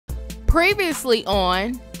Previously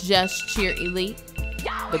on Just Cheer Elite,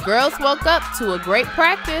 the girls woke up to a great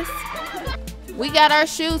practice. We got our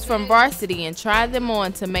shoes from varsity and tried them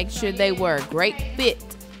on to make sure they were a great fit,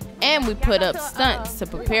 and we put up stunts to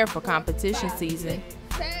prepare for competition season.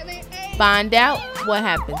 Find out what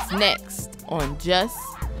happens next on Just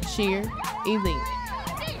Cheer Elite.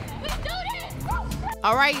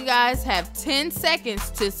 Alright, you guys have 10 seconds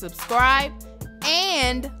to subscribe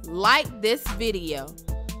and like this video.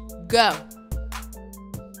 Go!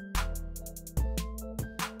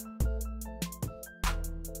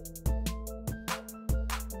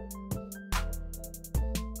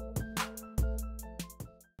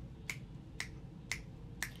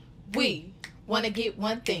 We wanna get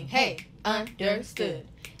one thing, hey, understood.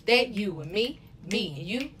 That you and me and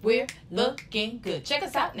you, we're looking good. Check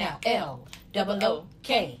us out now, L-O-O-K-I-N-G,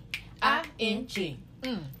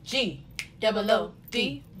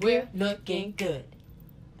 G-O-O-D, we're looking good.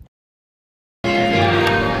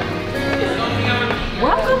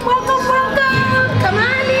 Welcome, welcome, welcome. Come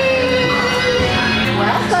on in.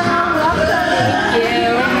 Welcome, welcome. Thank you.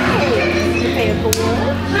 Hey, pay it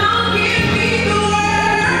forward. Now give me the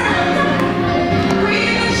word.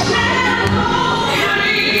 Breathe a shadow on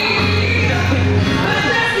me.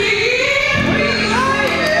 Let me breathe.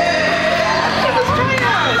 It was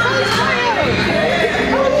tryouts. It was tryouts. It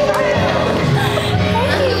was tryouts.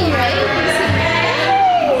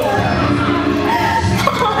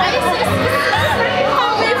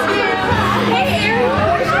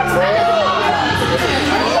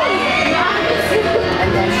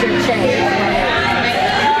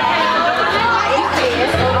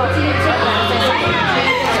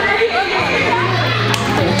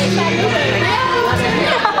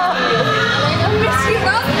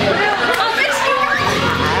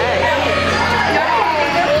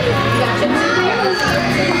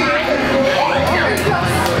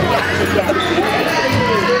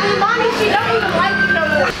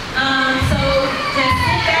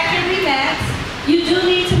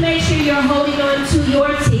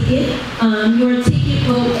 Your ticket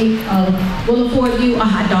will afford you a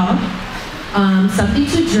hot dog, something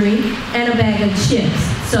to drink, and a bag of chips.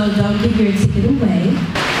 So don't give your ticket away.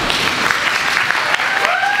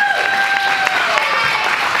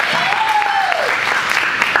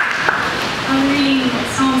 I'm reading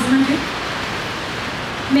Psalms 100.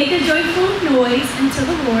 Make a joyful noise unto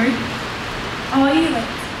the Lord, all you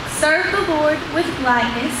lands. Serve the Lord with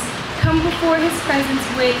gladness. Come before his presence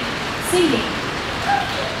with singing.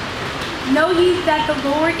 Know ye that the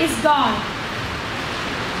Lord is God.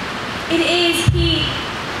 It is he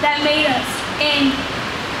that made us, and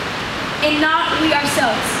not we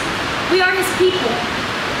ourselves. We are his people,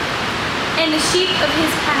 and the sheep of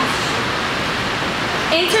his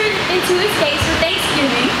pasture. Enter into his gates with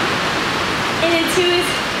thanksgiving, and into his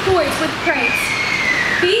courts with praise.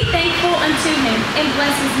 Be thankful unto him, and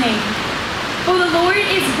bless his name. For the Lord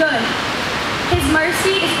is good. His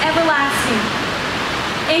mercy is everlasting,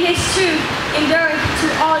 and his truth endureth to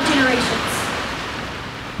all generations.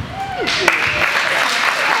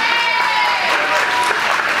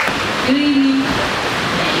 Good evening.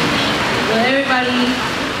 Will everybody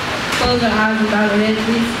close their eyes and bow their heads,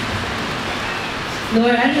 please?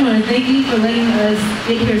 Lord, I just want to thank you for letting us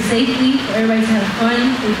get here safely, for everybody to have fun,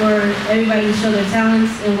 and for everybody to show their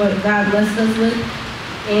talents and what God blessed us with,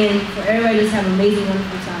 and for everybody to just have an amazing,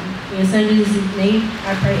 wonderful time. In your son Jesus' name,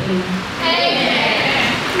 I pray, amen.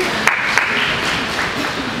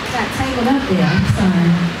 Got tangled up there, I'm sorry.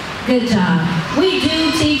 Good job. We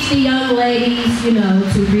do teach the young ladies,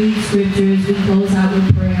 to read scriptures. We close out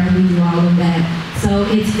with prayer. We do all of that. So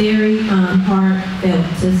it's very heartfelt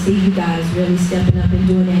to see you guys really stepping up and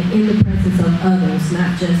doing it in the presence of others,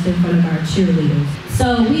 not just in front of our cheerleaders.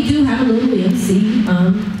 So we do have a little MC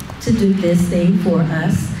to do this thing for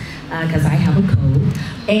us, because I have a cold.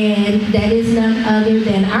 And that is none other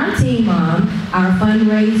than our team mom, our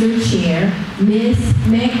fundraiser chair, Miss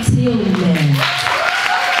McTillman.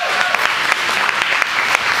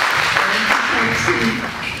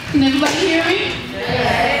 Can everybody hear me?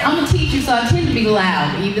 Yes. I'm a teacher, so I tend to be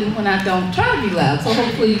loud, even when I don't try to be loud, so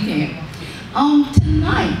hopefully you can.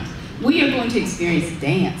 Tonight, we are going to experience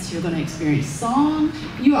dance. You're going to experience song.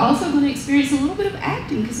 You're also going to experience a little bit of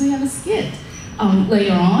acting, because we have a skit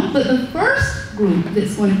later on. But the first group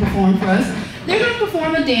that's going to perform for us, they're going to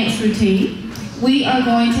perform a dance routine. We are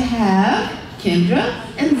going to have Kendra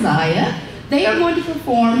and Zaya. They are going to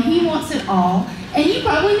perform He Wants It All, and you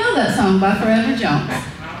probably know that song by Forever Jones.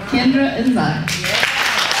 Kendra and Zaya.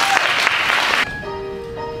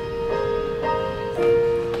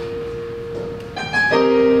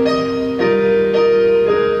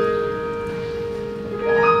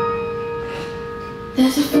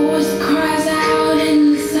 There's a voice that cries out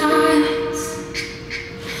in the silence,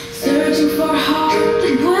 searching for a heart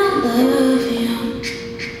that will love him,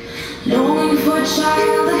 longing for a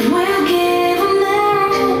child that will give him their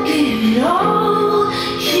all, give it all.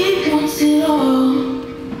 He wants it all.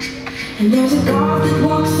 And there's a God that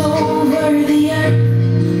walks over the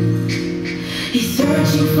earth. He's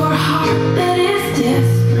searching for a heart that is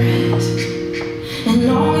desperate and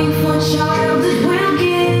longing for a child that will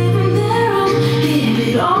give him their all, give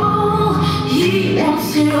it all. He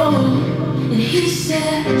wants it all. And he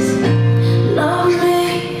says, love me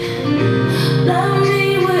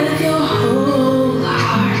with your whole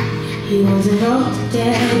heart. He wants it all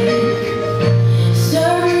today.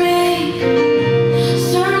 Serve me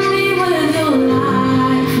with your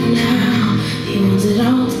life now. He wants it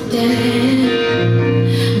all today.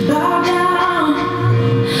 Bow down,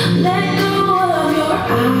 let go of your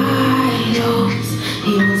idols.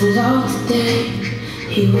 He wants it all today.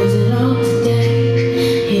 He wants it all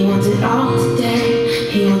today. He wants it all today.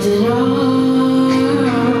 He wants it all.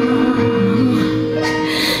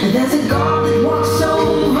 And there's a God that walks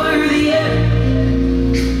over the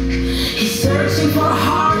earth. He's searching for a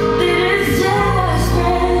heart that is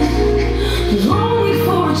desperate, longing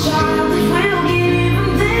for a child that will give him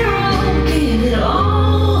their all, give it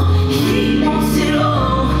all. He wants it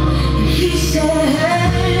all. And he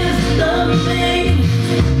says, love me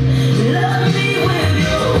with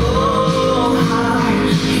your whole heart.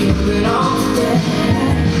 Give it all today.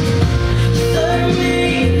 Serve me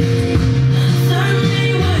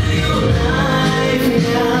with your life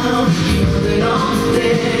now. Give it all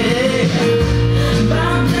today.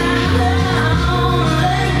 Bow down,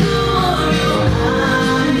 let go of your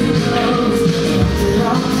idols. He wants it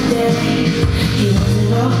all today. He wants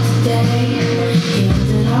it all today. He wants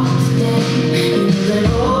it all today. He wants it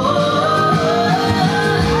all.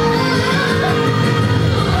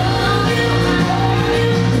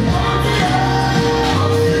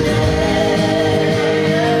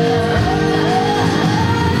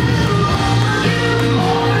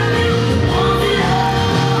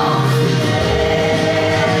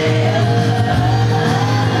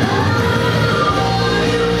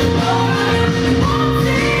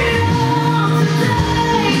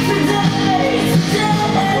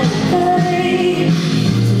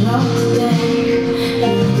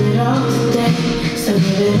 So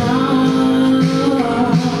give it all.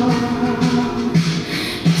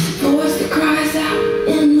 There's a voice that cries out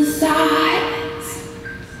in the silence,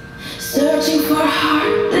 searching for a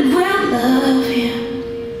heart that will love him,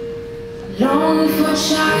 longing for a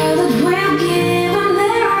child that will give him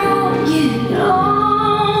their all, give it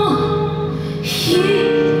all. He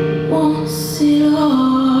wants it all.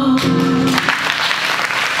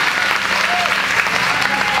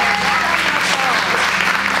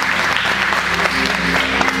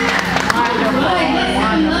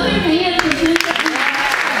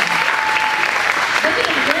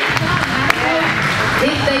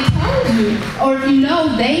 Or if you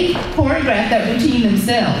know, they choreographed that routine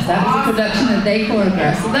themselves. That was a production that they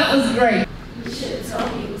choreographed. So that was great. You should have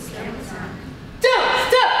told me it was camera time. Don't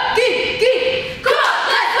stop, get. Come on,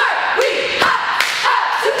 let's work. We hot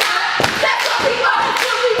tonight. That's what we are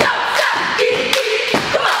until we don't stop. Get.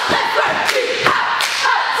 Come on, let's work. We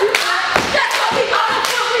hot tonight. That's what we are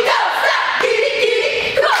until we don't stop.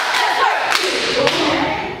 Get. Come on, let's work.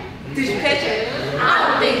 Did you catch it? I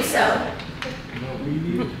don't think so.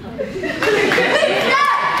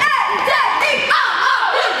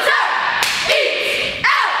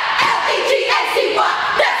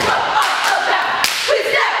 Let's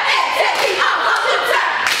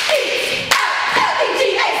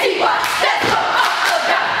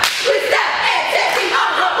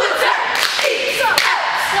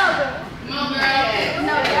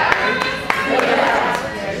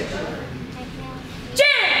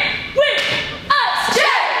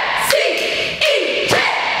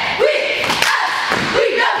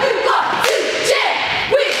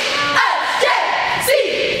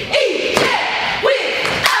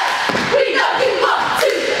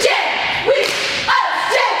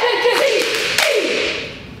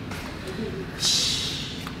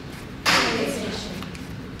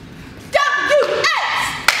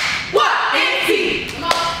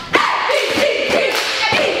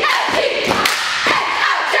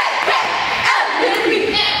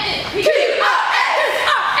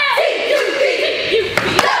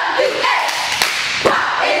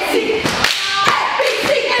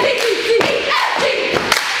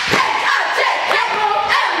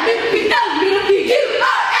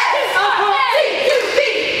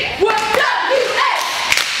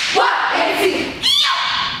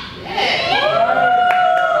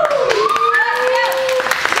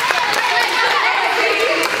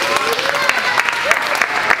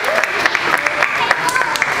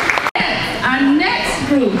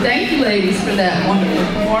ladies for that wonderful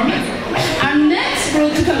performance. Our next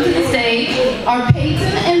group to come to the stage are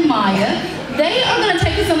Peyton and Maya. They are going to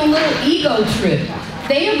take us on a little ego trip.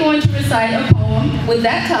 They are going to recite a poem with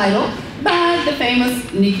that title by the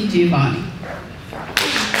famous Nikki Giovanni.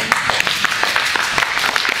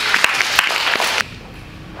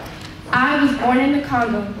 I was born in the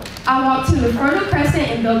Congo. I walked to the Fertile Crescent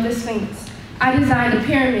and built the Sphinx. I designed a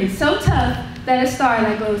pyramid so tough that a star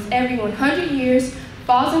that glows every 100 years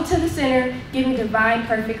falls into the center, giving divine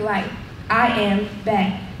perfect light. I am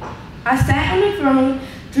back. I sat on the throne,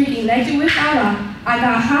 drinking nectar with Allah. I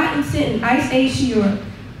got hot and sent an ice age to Europe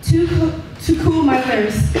to cool my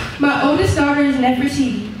thirst. My oldest daughter is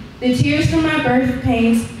Nefertiti. The tears from my birth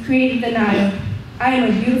pains created the Nile. I am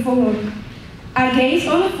a beautiful woman. I gazed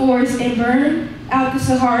on the forest and burned out the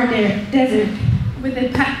Sahara desert with a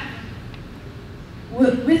pocket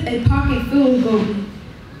full of gold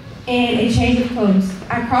and a change of clothes.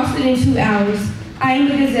 I crossed it in 2 hours. I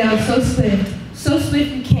am a gazelle so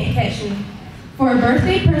swift you can't catch me. For a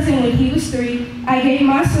birthday present when he was 3, I gave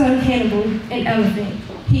my son Hannibal an elephant.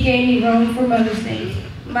 He gave me Rome for Mother's Day.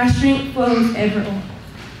 My strength flows ever on.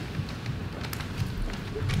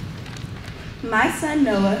 My son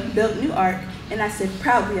Noah built New Ark, and I stood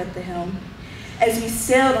proudly at the helm. As we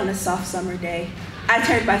sailed on a soft summer day, I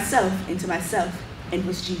turned myself into myself and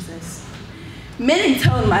was Jesus. Men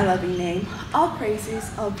intoned my loving name, all praises,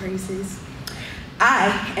 all praises.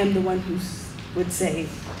 I am the one who would save.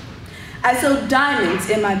 I sowed diamonds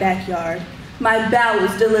in my backyard. My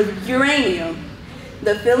bowels delivered uranium.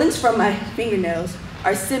 The fillings from my fingernails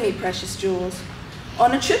are semi-precious jewels.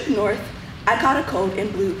 On a trip north, I caught a cold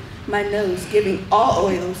and blew my nose, giving all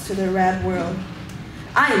oils to the Arab world.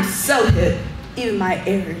 I am so hip, even my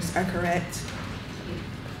errors are correct.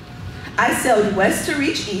 I sailed west to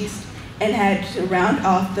reach east and had to round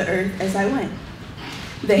off the earth as I went.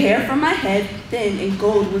 The hair from my head, thin and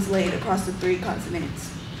gold, was laid across the 3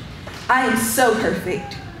 continents. I am so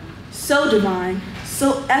perfect, so divine,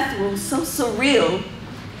 so ethereal, so surreal,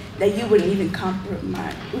 that you wouldn't even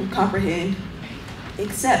comprehend,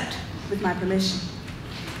 except with my permission.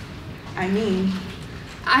 I mean,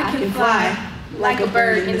 I can fly like a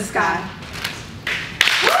bird in the sky.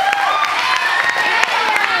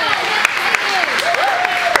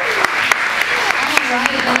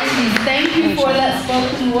 Thank you for that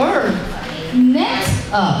spoken word.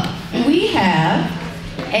 Next up, we have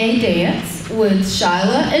a dance with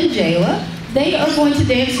Shyla and Jayla. They are going to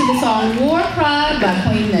dance to the song War Cry by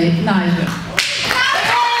Queen Naija.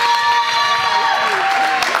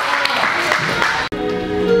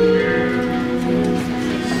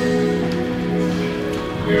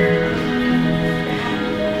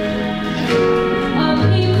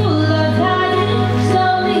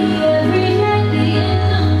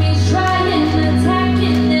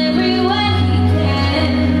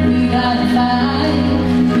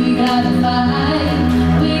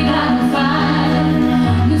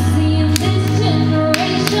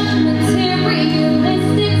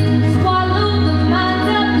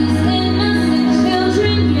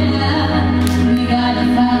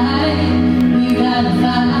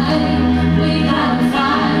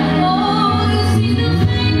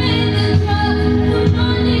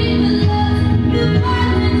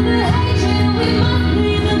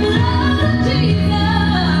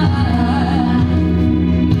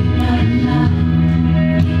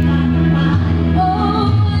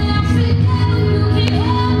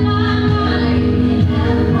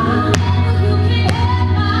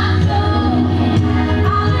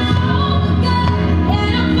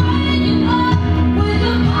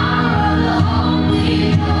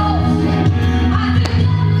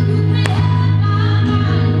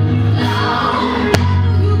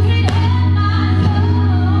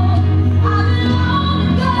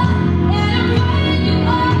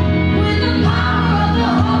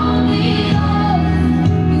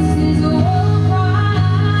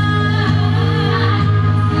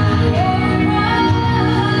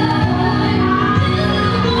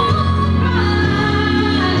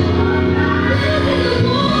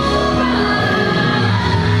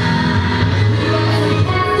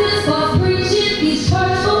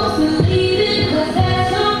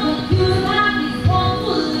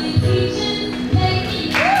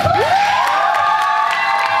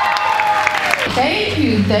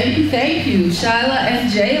 Thank you, Shyla and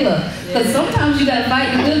Jayla. Because sometimes you gotta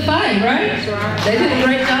fight the good fight, right? They did a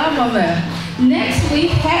great job on that. Next we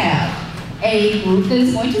have a group that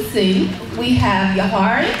is going to sing. We have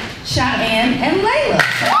Yahari, Cheyenne, and Layla.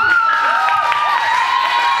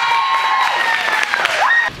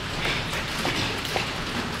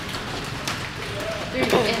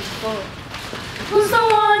 Who's the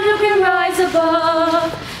one you can run?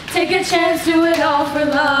 for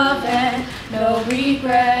love and no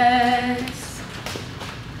regrets.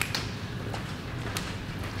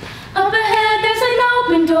 Up ahead there's an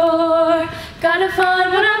open door, gotta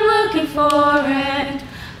find what I'm looking for, and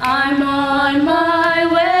I'm on my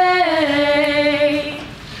way.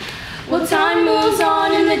 Well, time moves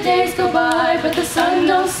on and the days go by, but the sun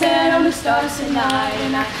don't set on the stars tonight,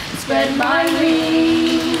 and I spread my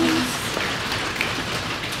wings.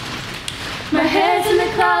 My head's in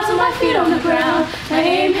the clouds and my feet on the ground, my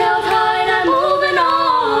aim held high and I'm moving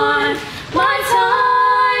on. My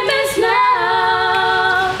time is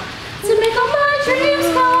now to make all my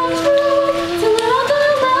dreams come true, to let all the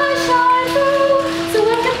light shine through, so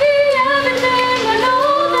I can be everything I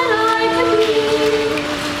know that I can be.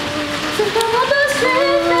 To follow the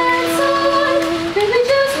strength inside, baby,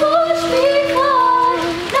 just watch me fly.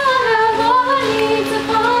 Now I have all I need to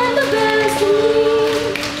find the best in me.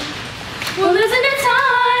 Well, isn't it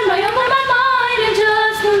time I open my mind and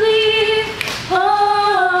just believe? Oh,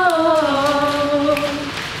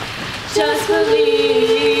 just believe.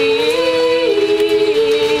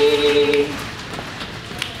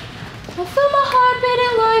 I feel my heart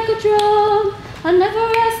beating like a drum. I never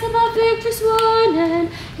rest till my victory's won, and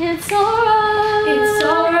it's alright. It's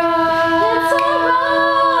alright. It's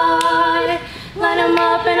alright. Light 'em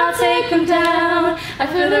up and I'll take 'em down. I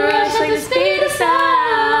feel the rush like the speed of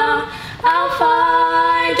sound. I'll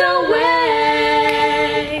find a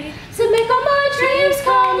way to make all my dreams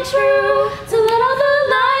come true, to let all the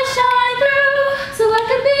light shine through, so I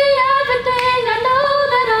can be everything I know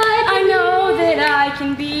that I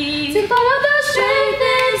can be. To follow the strength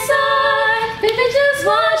inside, baby, just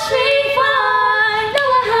watch me fly. Now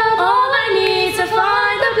I have all I need to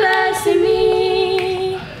find the best in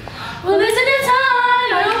me. Well, isn't it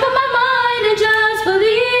time I open my mind and just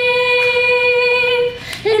believe?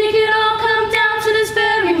 And it can all come down to this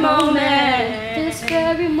very moment. This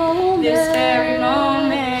very moment. This very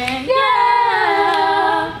moment.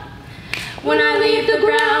 Yeah. When I leave the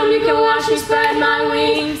ground, you can watch me spread my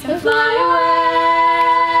wings and fly away.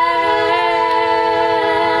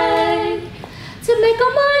 To make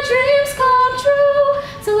all my dreams come true,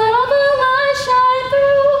 to let all the light shine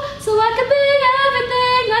through, so I can be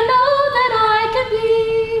everything I know that I can be.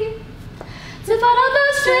 To follow the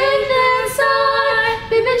strength inside,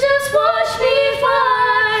 baby, just watch me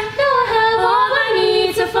fly. Now I have all I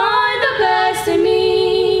need to find the best in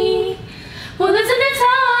me. Well, isn't it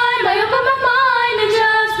time I open my mind and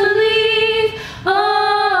just believe?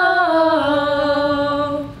 Oh,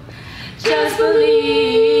 just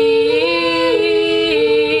believe.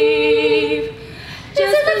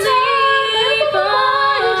 Just believe. Oh,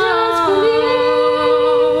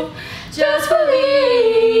 just believe.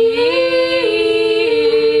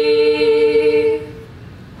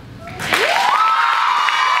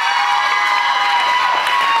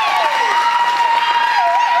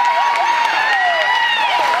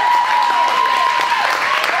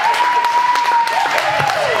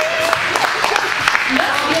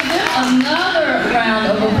 Let's give them another round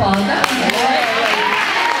of applause. That was great.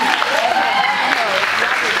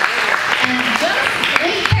 And just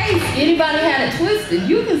in case anybody had it twisted,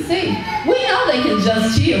 you can see, we know they can just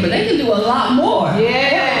cheer, but they can do a lot more. Yeah.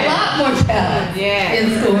 They have a lot more talent in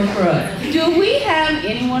store for us. Do we have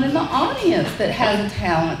anyone in the audience that has a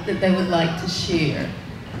talent that they would like to share?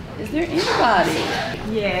 Is there anybody?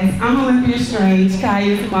 Yes, I'm Olympia Strange,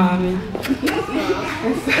 Kaya's mommy.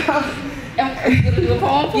 And you gonna do a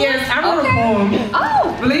poem for us? Yes, I wrote a poem.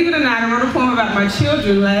 Oh! Believe it or not, I wrote a poem about my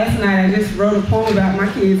children. Last night I just wrote a poem about my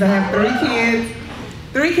kids. I have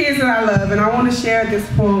 3 kids that I love, and I want to share this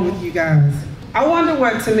poem with you guys. I wonder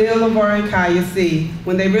what Tamil, Lavar, and Kaya see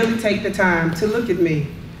when they really take the time to look at me.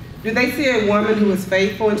 Do they see a woman who is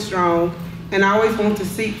faithful and strong and always wants to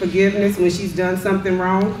seek forgiveness when she's done something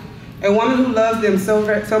wrong? A woman who loves them so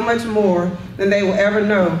much more than they will ever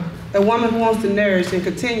know. A woman who wants to nourish and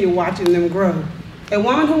continue watching them grow. A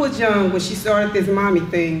woman who was young when she started this mommy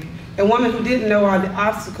thing. A woman who didn't know all the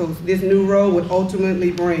obstacles this new role would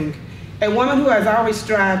ultimately bring. A woman who has always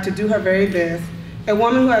strived to do her very best. A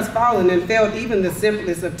woman who has fallen and failed even the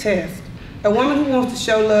simplest of tests. A woman who wants to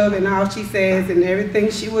show love in all she says and everything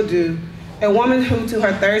she will do. A woman who to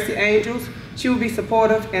her thirsty angels, she will be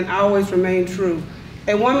supportive and always remain true.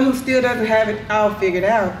 A woman who still doesn't have it all figured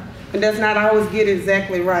out and does not always get it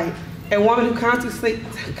exactly right. A woman who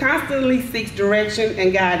constantly seeks direction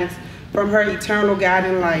and guidance from her eternal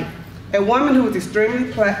guiding light. A woman who is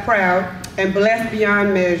extremely proud and blessed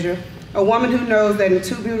beyond measure. A woman who knows that in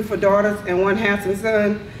 2 beautiful daughters and 1 handsome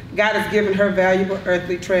son, God has given her valuable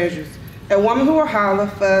earthly treasures. A woman who will holler,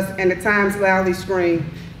 fuss, and at times loudly scream.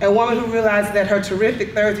 a woman who realizes that her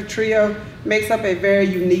terrific Thursday trio makes up a very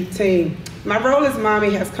unique team. My role as mommy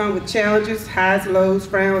has come with challenges, highs, lows,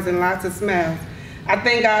 frowns, and lots of smiles. I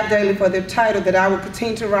thank God daily for the title that I will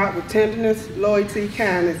continue to rock with tenderness, loyalty,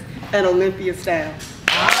 kindness, and Olympia style.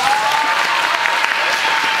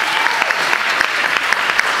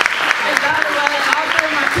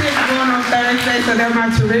 On Thursday, so they're my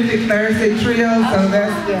terrific Thursday trio, so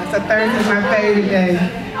so Thursday's my favorite day.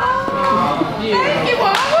 Thank you,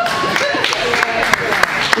 Mama.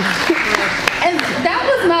 And that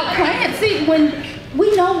was not planned. See, when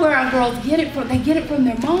we know where our girls get it from, they get it from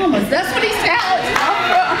their mamas. That's where these talents come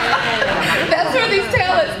from. That's where these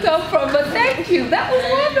talents come from. But thank you, that was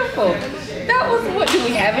wonderful. That was what, do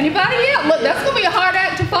we have anybody else? Look, that's gonna be a hard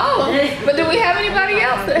act to follow. But do we have anybody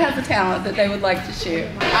else that has a talent that they would like to share?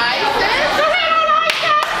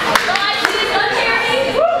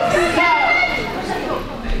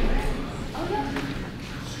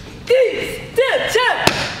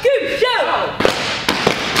 Good show!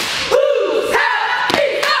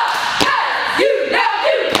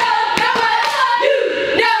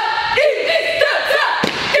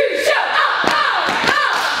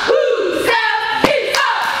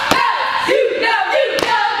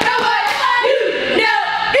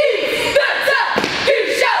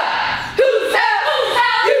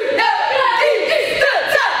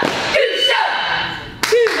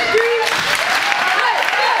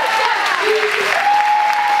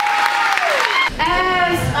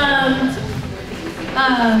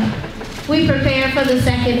 We prepare for the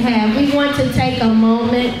second half. We want to take a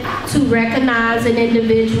moment to recognize an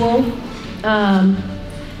individual.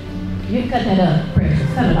 You cut that up,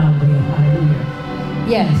 Precious. Cut it all the way up. Hallelujah.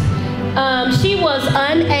 Yes. She was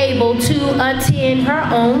unable to attend her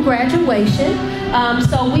own graduation.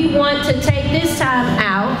 So we want to take this time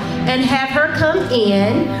out and have her come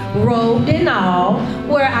in, robed and all,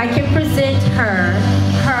 where I can present her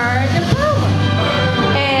diploma.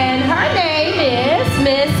 And her name is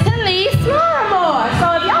Miss Laura. So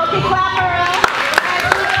if y'all can clap her up.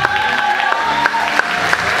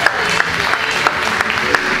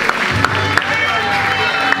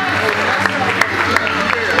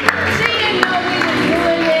 She didn't know we were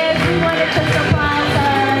doing this. We wanted to surprise her.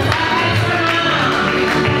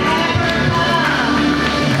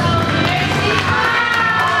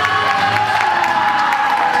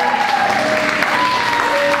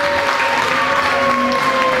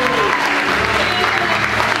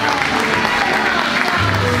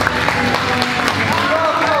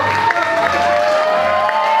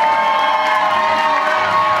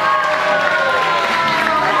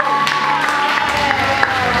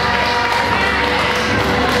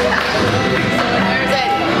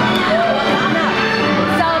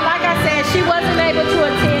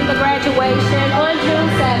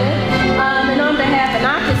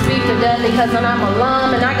 Because I'm an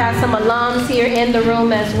alum, and I got some alums here in the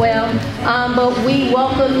room as well. But we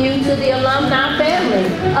welcome you to the alumni family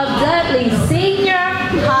of Dudley Senior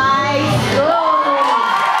High School.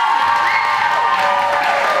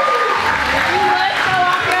 If you would show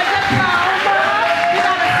off your diploma, you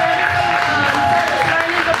got a service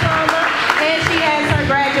learning diploma, and she has her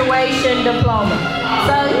graduation diploma.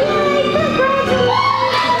 So yay, congratulations.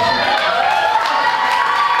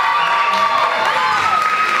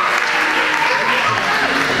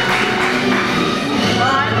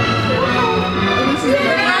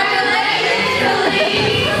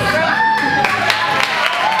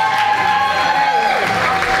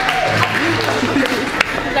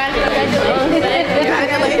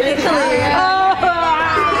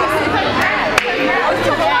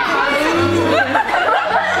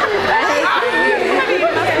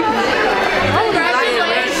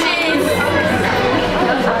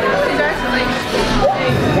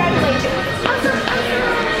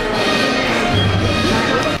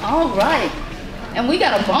 And we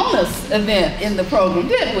got a bonus event in the program,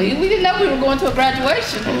 didn't we? We didn't know we were going to a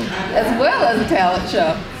graduation as well as a talent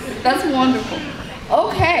show. That's wonderful.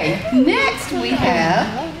 Okay, next we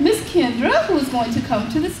have Miss Kendra, who is going to come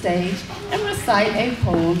to the stage and recite a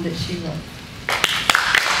poem that she wrote.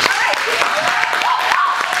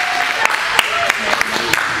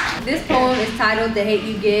 This poem is titled The Hate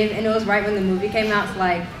You Give, and it was right when the movie came out, so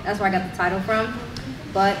like, that's where I got the title from.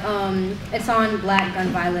 But it's on black gun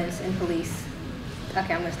violence and police.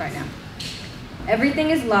 Okay, I'm gonna start now.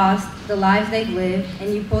 Everything is lost, the lives they've lived,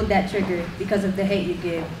 and you pulled that trigger because of the hate you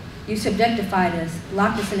give. You subjectified us,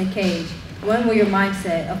 locked us in a cage. When will your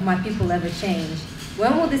mindset of my people ever change?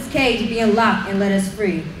 When will this cage be unlocked and let us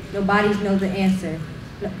free? Nobody's know the answer.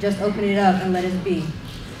 Just open it up and let us be.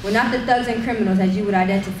 We're not the thugs and criminals as you would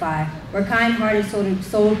identify. We're kind-hearted,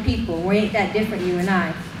 soul people. We ain't that different, you and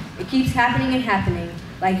I. It keeps happening and happening,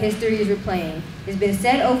 like history is replaying. It's been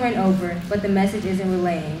said over and over, but the message isn't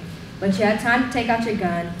relaying. But you have time to take out your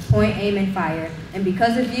gun, point, aim, and fire. And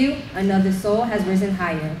because of you, another soul has risen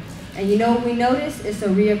higher. And you know what we notice? It's a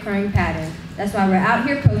reoccurring pattern. That's why we're out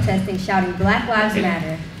here protesting, shouting Black Lives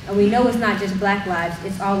Matter. And we know it's not just black lives,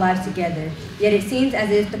 it's all lives together. Yet it seems as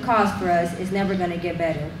if the cause for us is never gonna get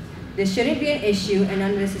better. This shouldn't be an issue, and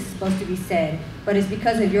none of this is supposed to be said, but it's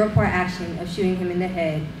because of your poor action of shooting him in the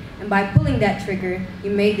head. And by pulling that trigger,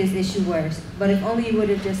 you made this issue worse. But if only you would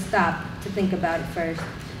have just stopped to think about it first.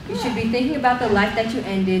 You should be thinking about the life that you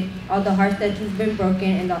ended, all the hearts that you've been broken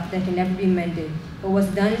and that can never be mended. But what's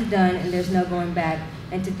done is done, and there's no going back.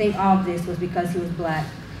 And to think all of this was because he was black.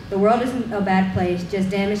 The world isn't a bad place, just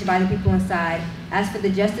damaged by the people inside. As for the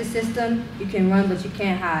justice system, you can run, but you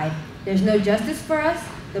can't hide. There's no justice for us.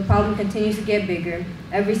 The problem continues to get bigger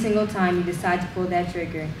every single time you decide to pull that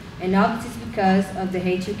trigger. And all this is because of the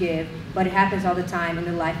hate you give, but it happens all the time in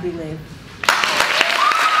the life we live.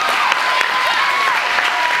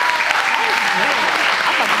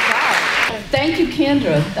 Thank you,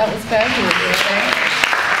 Kendra. That was fabulous.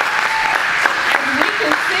 As we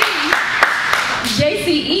can see,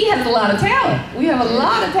 JCE has a lot of talent. We have a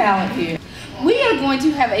lot of talent here. We are going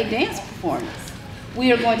to have a dance performance.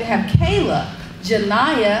 We are going to have Kayla,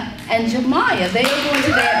 Janaya, and Jemiah. They are going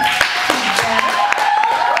to dance together.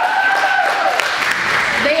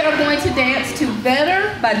 They are going to dance to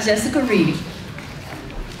Better by Jessica Reedy.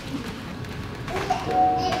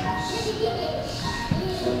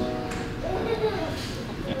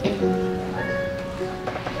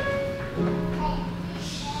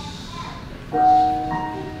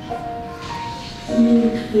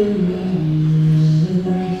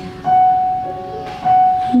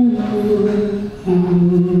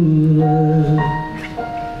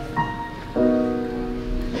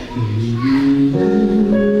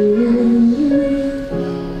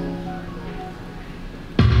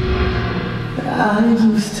 I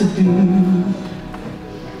used to be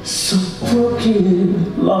so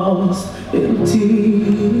broken, lost,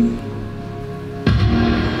 empty,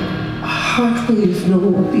 a heart with no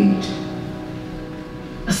beat,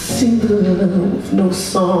 a singer with no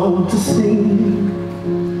song to sing.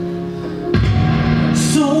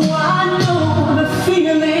 So I know the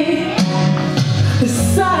feeling, the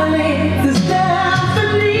silence is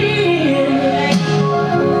deafening,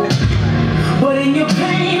 but in your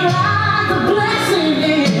pain lies a blessing,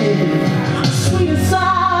 a sweet and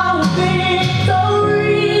sour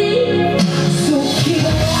victory. So keep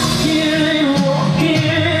walking,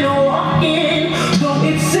 walking, walking, though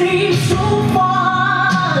it seems so far.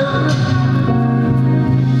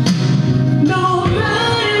 No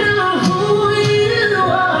matter who you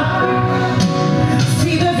are,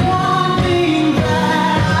 see there's one thing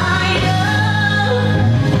that I know.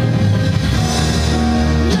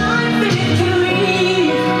 Life it can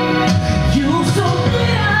leave you so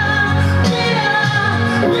bitter, bitter,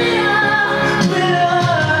 bitter, bitter.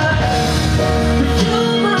 But you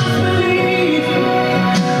must believe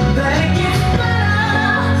that it gets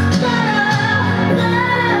better, better,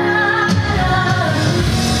 better.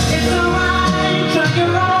 It's alright, shut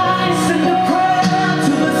your eyes, send a prayer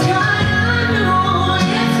to the sky. I know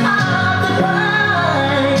it's hard to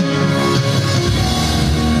cry,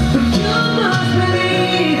 but you must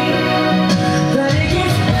believe that it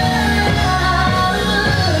gets better.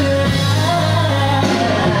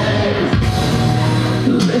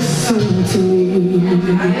 Listen to me.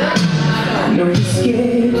 I know you're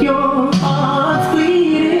scared, your heart's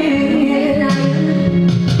bleeding.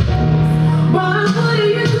 But what are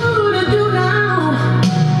you gonna do now?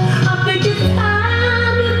 I think it's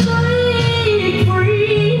time to break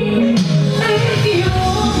free. And keep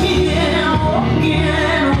walking,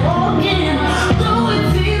 walking, walking, though it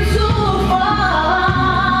seems so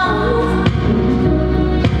far.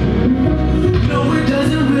 No, it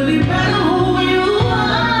doesn't really matter who you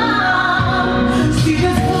are. See,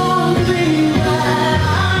 there's one thing that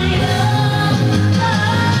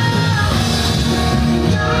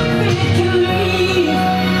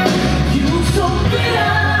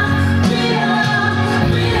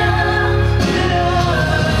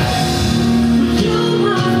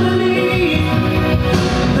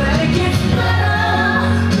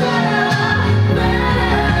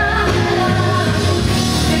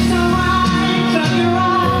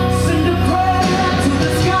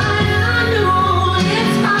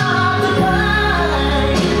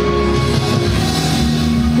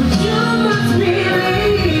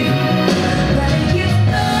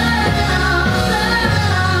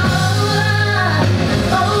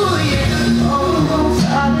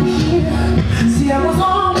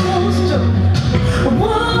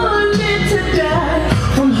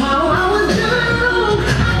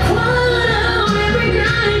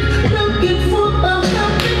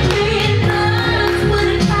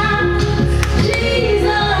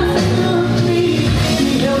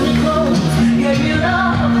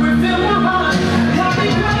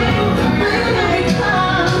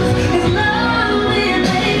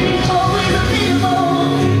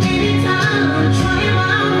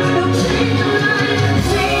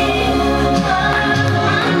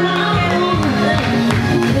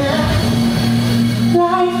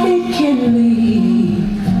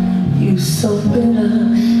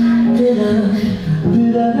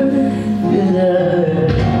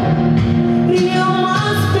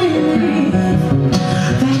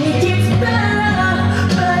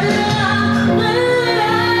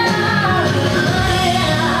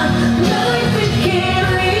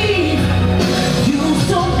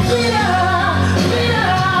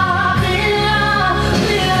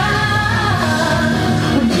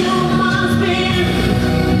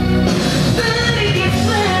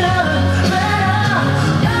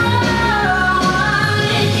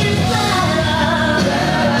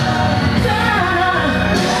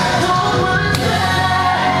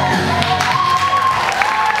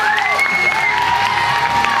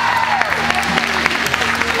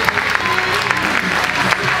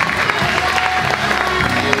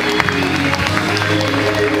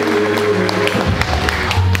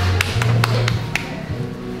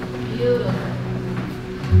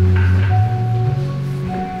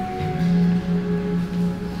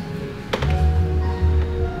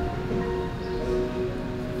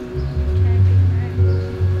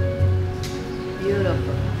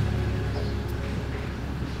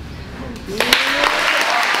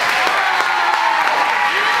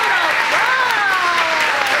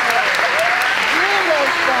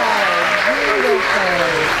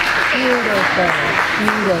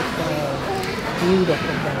Beautiful.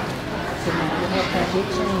 Beautiful, baby. So now you help her get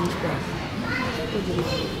changed, baby.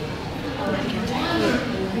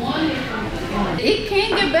 It can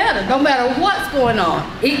get better, no matter what's going on.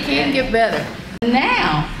 It can get better.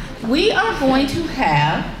 Now, we are going to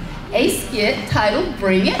have a skit titled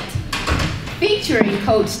Bring It, featuring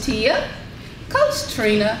Coach Tia, Coach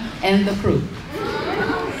Trina, and the crew.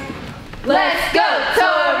 Let's go,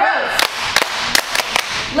 Toros!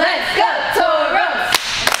 Let's go, Toros!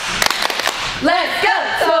 Let's go,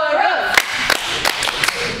 Toros!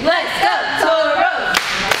 Let's go, Toros!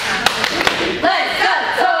 Let's go,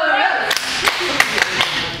 Toros!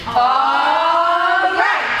 All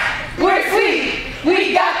right, we're sweet.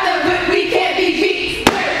 We got the whip, we can't be beat.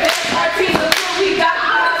 We're the best, our team is good. We got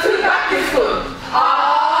the two rock this school.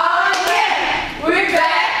 Oh yeah, we're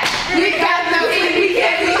back. We got the team, we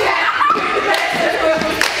can't be that. We're the best.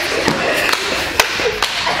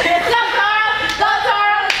 Go Toro, go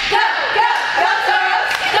Toro, go, go, go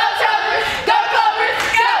Toros, go Clovers, go Clovers,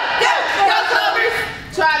 go, go, go Clovers.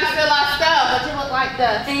 Try to fill our style, but you look like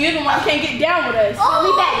the. And you're the one who can't get down with us. Oh,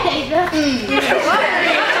 we back, Deja.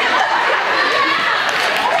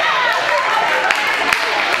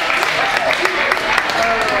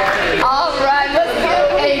 All right, let's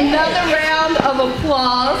give another round of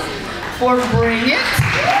applause for Bring It.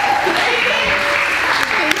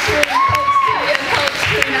 Featuring Coach Tia, Coach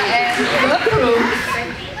Trina, and the crew.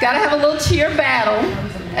 Gotta have a little cheer battle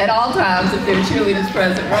at all times if there are cheerleaders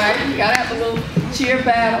present, right? You gotta have a little cheer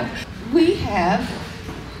battle. We have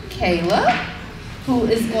Kayla, who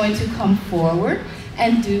is going to come forward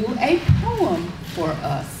and do a poem for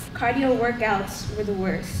us. Cardio workouts were the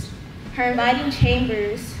worst. Her inviting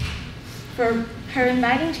chambers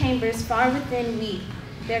far within weep.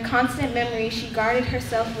 Their constant memory, she guarded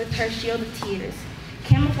herself with her shield of tears,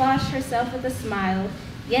 camouflaged herself with a smile,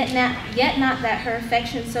 yet not that her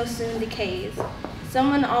affection so soon decays.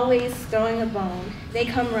 Someone always throwing a bone, they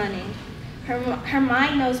come running. Her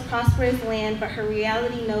mind knows prosperous land, but her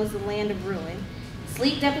reality knows the land of ruin.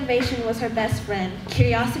 Sleep deprivation was her best friend,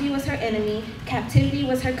 curiosity was her enemy, captivity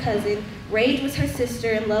was her cousin, rage was her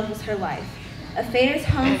sister, and love was her life. Affairs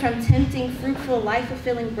hung from tempting, fruitful,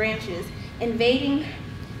 life-fulfilling branches, enabling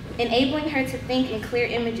her to think in clear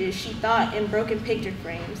images she thought in broken picture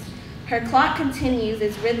frames. Her clock continues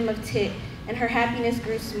its rhythm of tick, and her happiness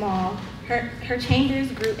grew small. Her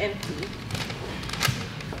chambers grew empty.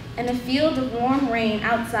 In a field of warm rain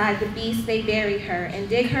outside, the beasts, they bury her and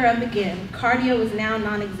dig her up again. Cardio was now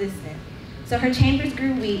non-existent. So her chambers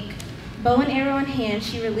grew weak. Bow and arrow in hand,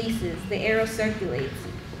 she releases. The arrow circulates.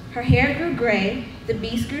 Her hair grew gray, the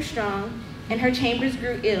beast grew strong, and her chambers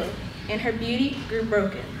grew ill, and her beauty grew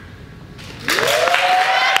broken.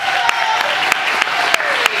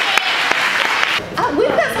 We've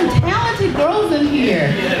got some talented girls in here.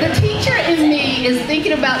 The teacher in me is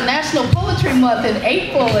thinking about National Poetry Month in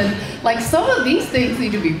April, and like some of these things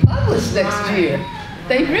need to be published next year.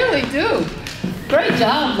 They really do. Great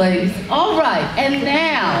job, ladies. All right, and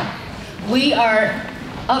now we are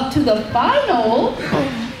up to the final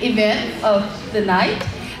event of the night,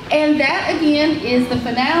 and that again is the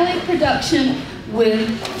finale production with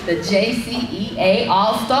the JCEA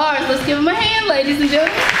All-Stars. Let's give them a hand, ladies and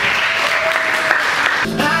gentlemen.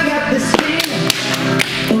 I got this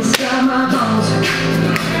feeling inside my bones.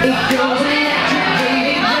 It goes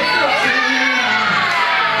activated.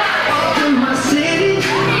 Off to my city,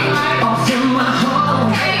 off to my home.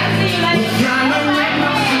 We're flying like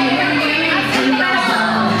my feelings in my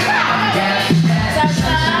zone.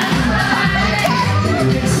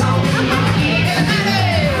 It's all in my ear,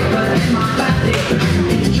 but in my body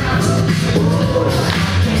it drops. Ooh,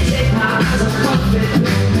 can't take my eyes off of it.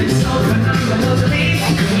 It's so phenomenal to me.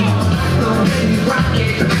 Go baby, rock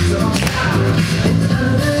it, so stop.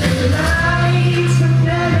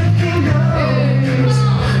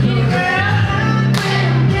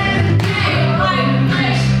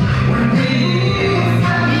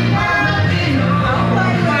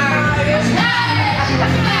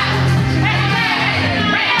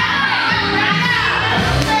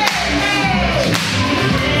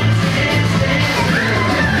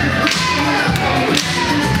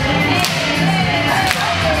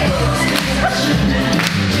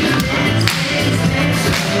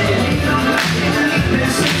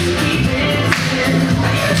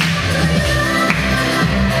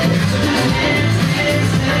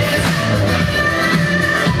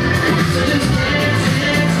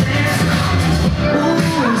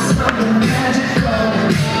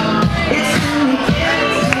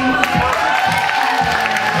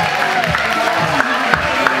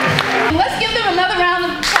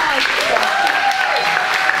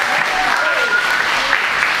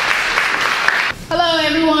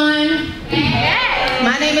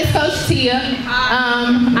 Coach Tia.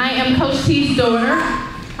 I am Coach T's daughter.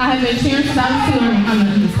 I have been cheering since I was 2.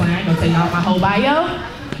 I'm just playing. I ain't gonna tell y'all my whole bio.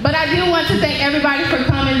 But I do want to thank everybody for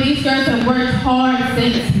coming. These girls have worked hard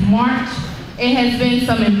since March. It has been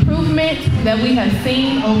some improvement that we have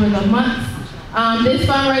seen over the months. This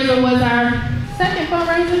fundraiser was our 2nd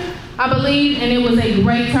fundraiser, I believe, and it was a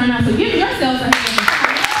great turnout. So give yourselves a hand.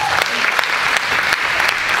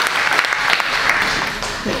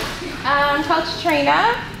 Coach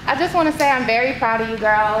Trina, I just want to say I'm very proud of you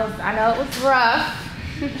girls. I know it was rough.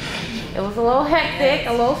 It was a little hectic,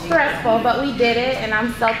 a little stressful, but we did it, and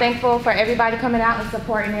I'm so thankful for everybody coming out and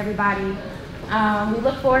supporting everybody. We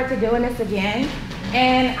look forward to doing this again,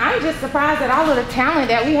 and I'm just surprised at all of the talent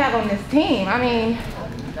that we have on this team. I mean,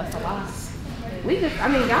 that's a lot.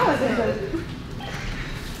 Y'all are just good.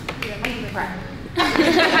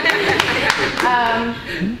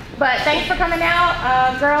 But thanks for coming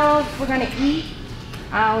out. Girls, we're gonna eat.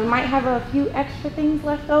 We might have a few extra things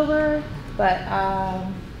left over, but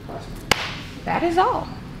that is all.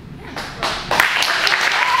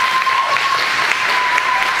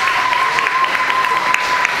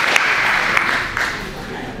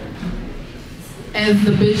 As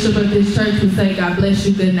the bishop of this church would say, God bless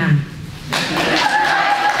you, good night.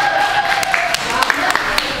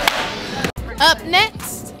 Up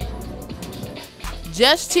next,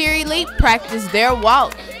 Just Cheer Elite practiced their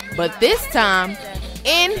walk, but this time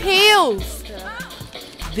in heels.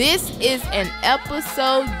 This is an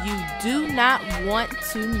episode you do not want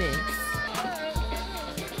to miss.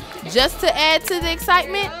 Just to add to the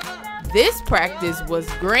excitement, this practice was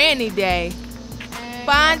Granny Day.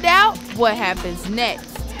 Find out what happens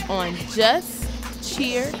next on Just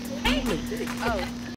Cheer Elite.